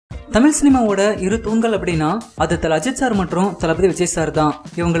தமிழ் சினிமாவோட இரு தூண்கள் அப்படின்னா அது தல அஜித் சார் மற்றும் தளபதி விஜய் சார் தான்.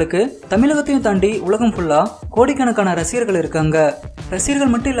 இவங்களுக்கு தமிழகத்தையும் தாண்டி உலகம் ஃபுல்லா கோடிக்கணக்கான ரசிகர்கள் இருக்காங்க.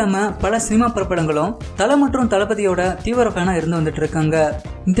 ரசிகர்கள் மட்டும் இல்லாம பல சினிமா பிரபலங்களும் தல மற்றும் தளபதியோட தீவிர ஃபேனா இருந்து வந்துட்டு இருக்காங்க.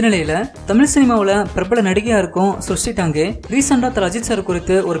 இந்த நிலையில தமிழ் சினிமாவில பிரபல நடிகையா இருக்கும் ஸ்ருஷ்டி டாங்கே ரீசெண்டா தல அஜித் சார்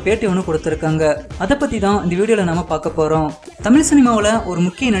குறித்து ஒரு பேட்டி ஒன்று கொடுத்திருக்காங்க. அதை பத்தி தான் இந்த வீடியோல நாம பார்க்க போறோம். தமிழ் சினிமாவில ஒரு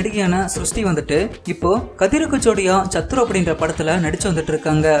முக்கிய நடிகையான ஸ்ருஷ்டி வந்துட்டு இப்போ கதிருக்கு ஜோடியா சத்ரு அப்படின்ற படத்துல நடிச்சு வந்துட்டு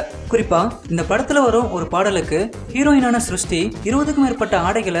இருக்காங்க. குறிப்பா இந்த படத்துல வரும் ஒரு பாடலுக்கு ஹீரோயினான ஸ்ருஷ்டி 20க்கும் மேற்பட்ட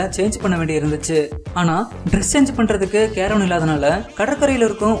ஆடைகளை சேஞ்ச் பண்ண வேண்டி இருந்துச்சு. ஆனா ட்ரெஸ் சேஞ்ச் பண்றதுக்கு கேரவன் இல்லாதனால கடற்கரையில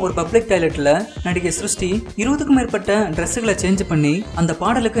இருக்கும் ஒரு பப்ளிக் டாய்லெட்ல நடிகை ஸ்ருஷ்டி 20க்கும் மேற்பட்ட ட்ரெஸ்ஸுகளை சேஞ்ச் பண்ணி அந்த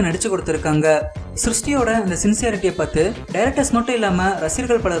பாடலுக்கு நடிச்சு கொடுத்திருக்காங்க. ஸ்ருஷ்டியோட இந்த சின்சியாரிட்டியை பார்த்து டைரக்டர்ஸ் மட்டும் இல்லாம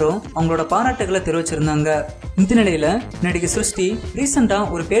ரசிகர்கள் பலரும் அவங்களோட பாராட்டுகளை தெரிவிச்சிருந்தாங்க. இந்த நிலையில நடிகை ஸ்ருஷ்டி ரீசெண்டா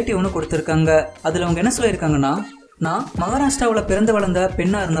ஒரு பேட்டி ஒன்று கொடுத்திருக்காங்க. அதுல அவங்க என்ன சொல்லியிருக்காங்கன்னா, நான் மகாராஷ்டிராவில் பிறந்து வளர்ந்த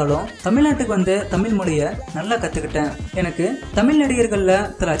பெண்ணா இருந்தாலும் தமிழ்நாட்டுக்கு வந்து தமிழ் மொழியை நல்லா கத்துக்கிட்டேன். எனக்கு தமிழ் நடிகர்கள்ல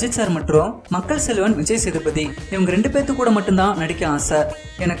திரு அஜித் சார் மற்றும் மக்கள் செல்வன் விஜய் சேதுபதி இவங்க 2 பேர்த்து கூட மட்டும்தான் நடிக்க ஆசை.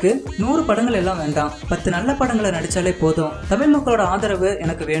 எனக்கு 100 படங்கள் எல்லாம் வேண்டாம், 10 நல்ல படங்களை நடிச்சாலே போதும். தமிழ் மக்களோட ஆதரவு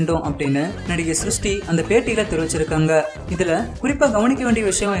எனக்கு வேண்டும் அப்படின்னு நடிகை ஸ்ருஷ்டி அந்த பேட்டியில தெரிவிச்சிருக்காங்க. இதுல குறிப்பா கவனிக்க வேண்டிய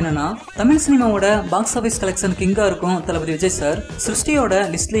விஷயம் என்னன்னா, தமிழ் சினிமாவோட பாக்ஸ் ஆபீஸ் கலெக்ஷன் கிங்கா இருக்கும் தளபதி விஜய் சார் ஸ்ருஷ்டியோட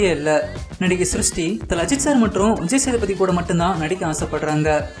லிஸ்ட்லயே இல்ல. நடிகை ஸ்ருஷ்டி திரு அஜித் சார் மற்றும் விஜய் சேதுபதி கூட மட்டும்தான் நடிக்க ஆசைப்படுறாங்க.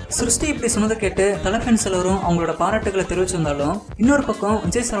 ஸ்ருஷ்டி இப்படி சொன்னதை கேட்டு தல ஃபேன்ஸ் எல்லாரும் அவங்களோட பாராட்டுகளை தெரிவிச்சிருந்தாலும் இன்னொரு பக்கம்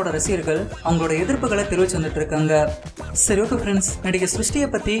விஜய் சாரோட ரசிகர்கள் அவங்களோட எதிர்ப்புகளை தெரிவிச்சு வந்துட்டு இருக்காங்க. சரி, ஓகே ஃப்ரெண்ட்ஸ், நடிகை ஸ்ருஷ்டியை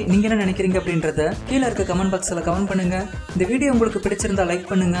பத்தி நீங்க என்ன நினைக்கிறீங்க அப்படின்றத கீழே இருக்க கமெண்ட் பாக்ஸ்ல கமெண்ட் பண்ணுங்க. இந்த வீடியோ உங்களுக்கு பிடிச்சிருந்தா லைக்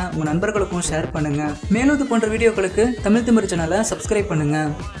பண்ணுங்க, உங்க நண்பர்களுக்கும் ஷேர் பண்ணுங்க. மேலும் இது போன்ற வீடியோக்களுக்கு தமிழ் திமிரு சேனலை சப்ஸ்கிரைப் பண்ணுங்க.